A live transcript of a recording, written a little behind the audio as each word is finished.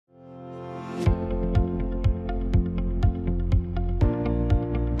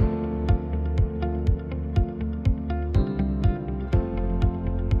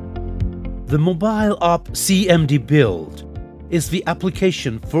The mobile app CMDBuild is the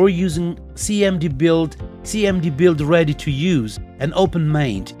application for using CMDBuild Ready2USE and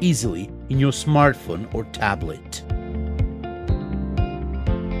openMAINT easily in your smartphone or tablet.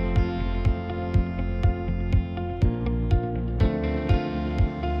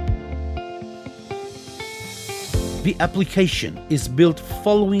 The application is built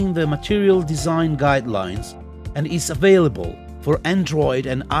following the material design guidelines and is available for Android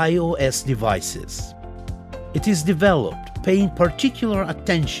and iOS devices. It is developed paying particular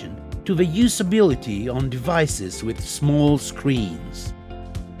attention to the usability on devices with small screens.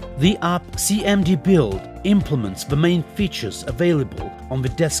 The app CMDBuild implements the main features available on the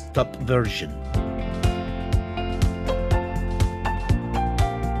desktop version.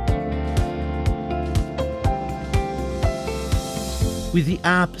 With the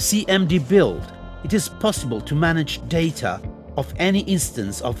app CMDBuild, it is possible to manage data of any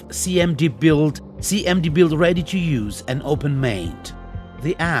instance of CMDBuild Ready2USE and openMAINT.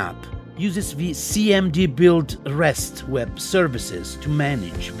 The app uses the CMDBuild REST web services to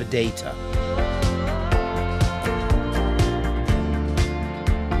manage the data.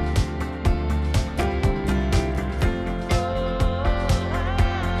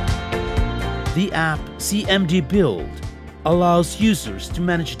 The app CMDBuild allows users to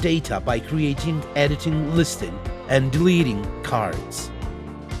manage data by creating, editing, listing, and deleting cards.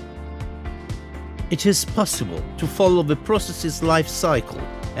 It is possible to follow the process's life cycle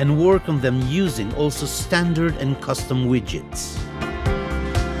and work on them using also standard and custom widgets.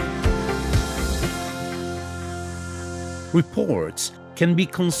 Reports can be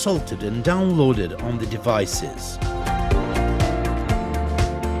consulted and downloaded on the devices.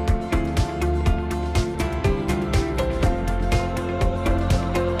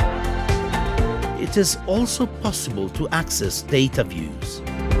 It is also possible to access data views.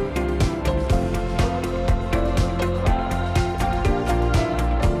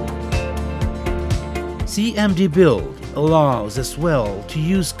 CMDBuild allows as well to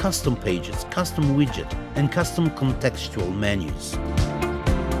use custom pages, custom widget, and custom contextual menus.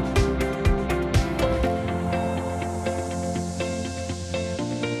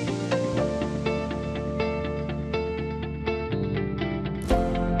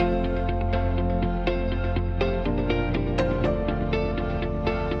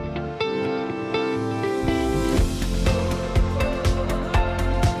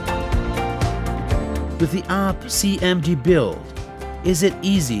 With the app CMDBuild, is it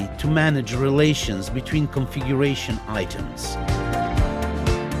easy to manage relations between configuration items?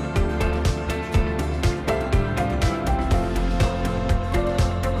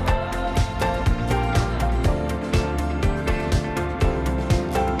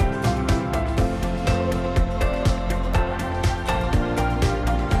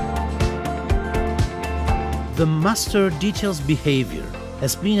 The master details behavior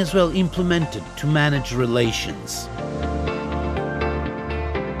has been as well implemented to manage relations.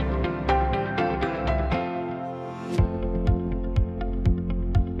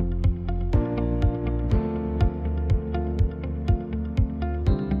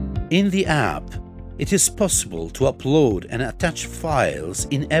 In the app, it is possible to upload and attach files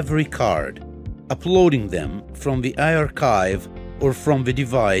in every card, uploading them from the iArchive or from the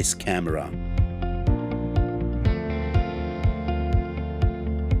device camera.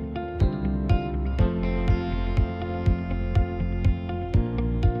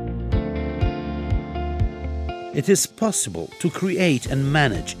 It is possible to create and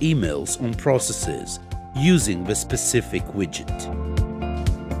manage emails on processes using the specific widget.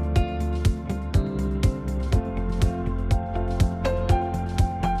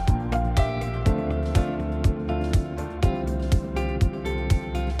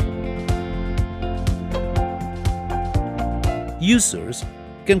 Users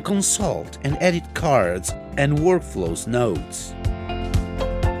can consult and edit cards and workflows nodes.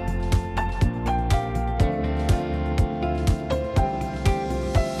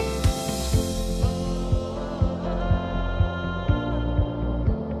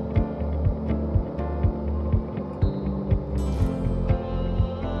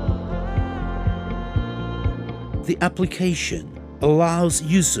 The application allows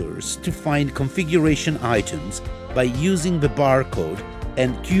users to find configuration items by using the barcode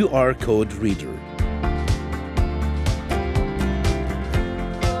and QR code reader.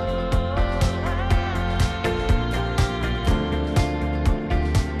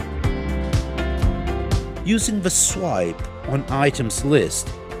 Using the swipe on items list,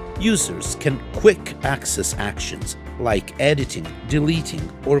 users can quick access actions like editing, deleting,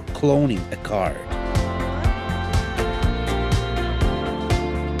 or cloning a card.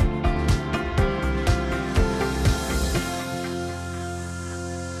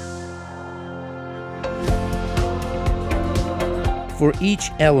 For each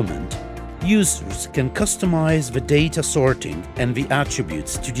element, users can customize the data sorting and the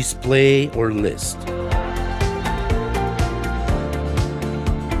attributes to display or list.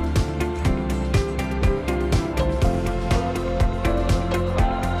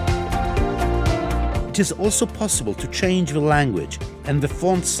 It is also possible to change the language and the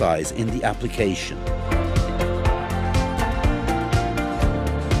font size in the application.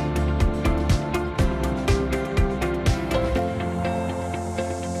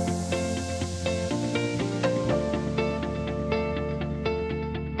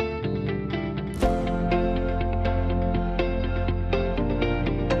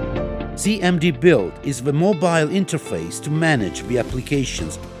 CMDBuild is the mobile interface to manage the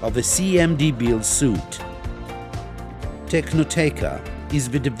applications of the CMDBuild Suite. Tecnoteca is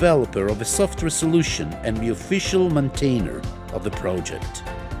the developer of the software solution and the official maintainer of the project.